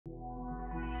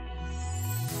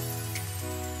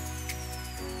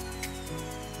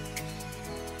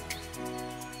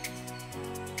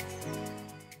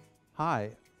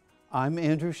Hi, I'm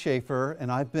Andrew Schaffer,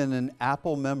 and I've been an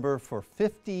Apple member for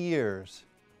 50 years.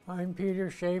 I'm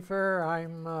Peter Schaffer.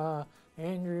 I'm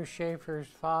Andrew Schaffer's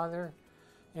father,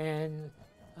 and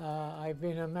I've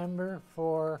been a member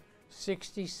for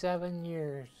 67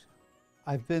 years.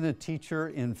 I've been a teacher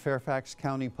in Fairfax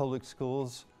County Public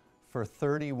Schools for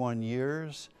 31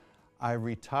 years. I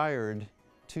retired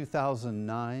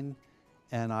 2009,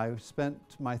 and I spent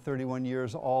my 31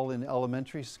 years all in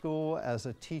elementary school as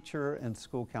a teacher and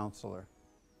school counselor.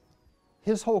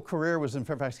 His whole career was in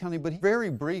Fairfax County, but very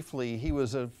briefly he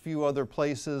was a few other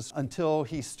places until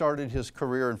he started his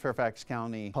career in Fairfax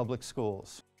County Public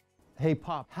Schools. Hey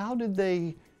Pop, how did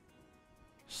they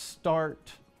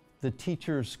start the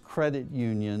Teachers Credit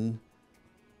Union,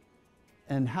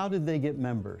 and how did they get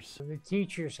members? The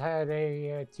teachers had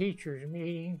a teachers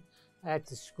meeting at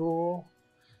the school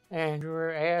and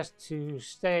were asked to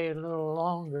stay a little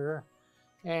longer,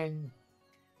 and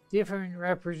different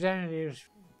representatives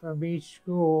from each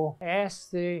school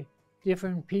asked the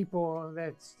different people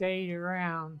that stayed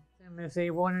around if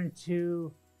they wanted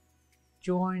to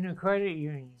join a credit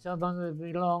union. Some of them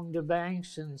belonged to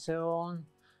banks and so on,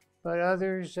 but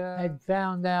others had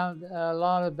found out a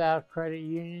lot about credit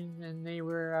unions, and they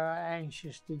were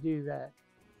anxious to do that.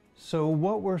 So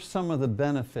what were some of the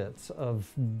benefits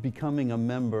of becoming a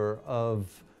member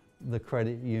of the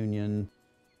credit union?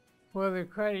 Well, the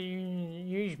credit union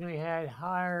usually had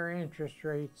higher interest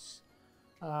rates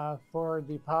for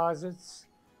deposits,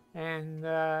 and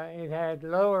it had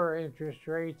lower interest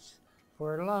rates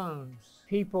for loans.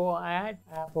 People at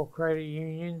Apple Credit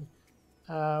Union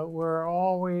were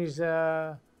always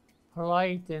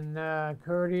polite and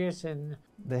courteous, and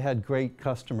they had great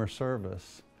customer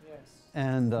service. yes.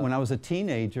 And when I was a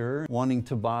teenager wanting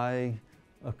to buy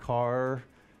a car,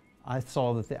 I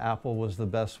saw that the Apple was the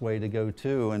best way to go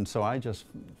too, and so I just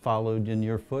followed in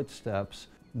your footsteps.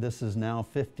 This is now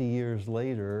 50 years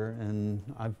later, and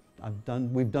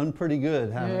we've done pretty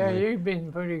good, haven't we? Yeah, you've been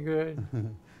pretty good.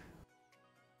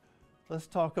 Let's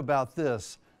talk about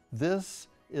this. This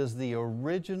is the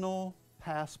original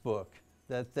passbook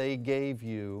that they gave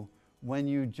you when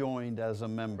you joined as a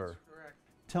member. That's correct.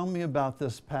 Tell me about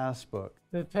this passbook.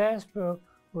 The passbook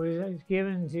was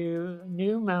given to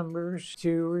new members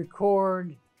to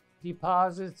record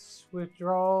deposits,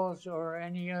 withdrawals, or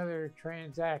any other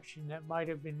transaction that might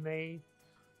have been made.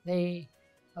 They,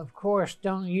 of course,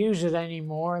 don't use it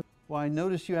anymore. Well, I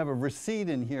notice you have a receipt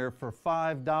in here for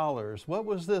 $5. What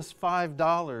was this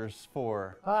 $5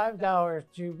 for? $5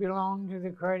 to belong to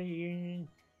the credit union.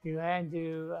 You had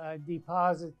to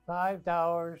deposit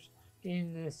 $5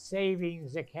 in the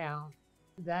savings account.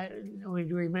 That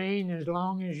would remain as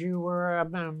long as you were a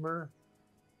member.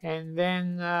 And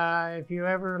then if you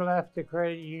ever left the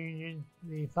credit union,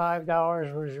 the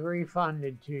 $5 was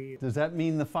refunded to you. Does that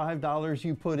mean the $5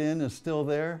 you put in is still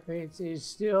there? It is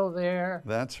still there.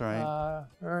 That's right.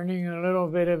 Earning a little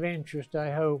bit of interest,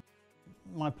 I hope.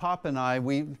 My pop and I,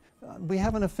 we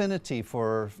have an affinity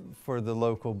for the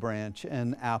local branch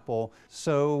and Apple.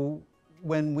 So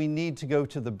when we need to go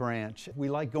to the branch, we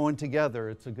like going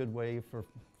together. It's a good way for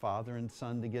father and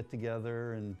son to get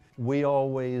together, and we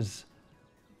always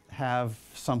have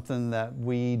something that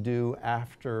we do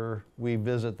after we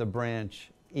visit the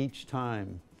branch each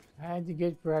time. I had to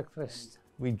get breakfast.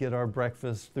 We'd get our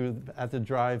breakfast at the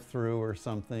drive-thru or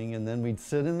something, and then we'd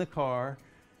sit in the car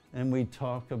and we'd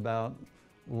talk about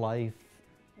life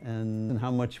and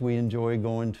how much we enjoy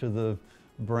going to the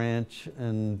branch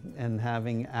and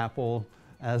having Apple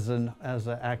as an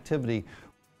activity.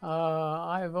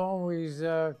 I've always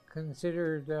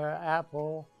considered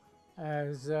Apple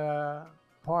as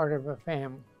part of a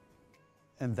family.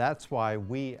 And that's why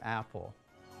we Apple.